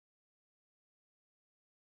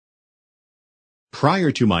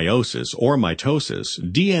Prior to meiosis or mitosis,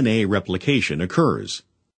 DNA replication occurs.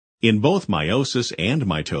 In both meiosis and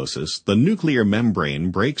mitosis, the nuclear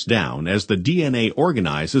membrane breaks down as the DNA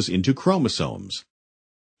organizes into chromosomes.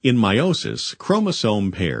 In meiosis,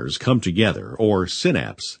 chromosome pairs come together, or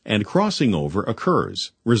synapse, and crossing over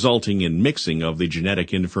occurs, resulting in mixing of the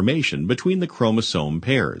genetic information between the chromosome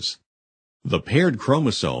pairs. The paired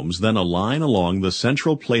chromosomes then align along the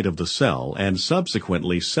central plate of the cell and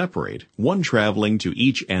subsequently separate, one traveling to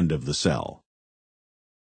each end of the cell.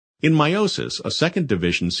 In meiosis, a second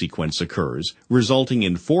division sequence occurs, resulting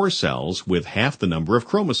in 4 cells with half the number of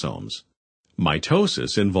chromosomes.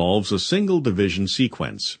 Mitosis involves a single division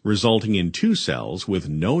sequence, resulting in 2 cells with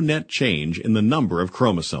no net change in the number of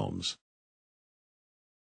chromosomes.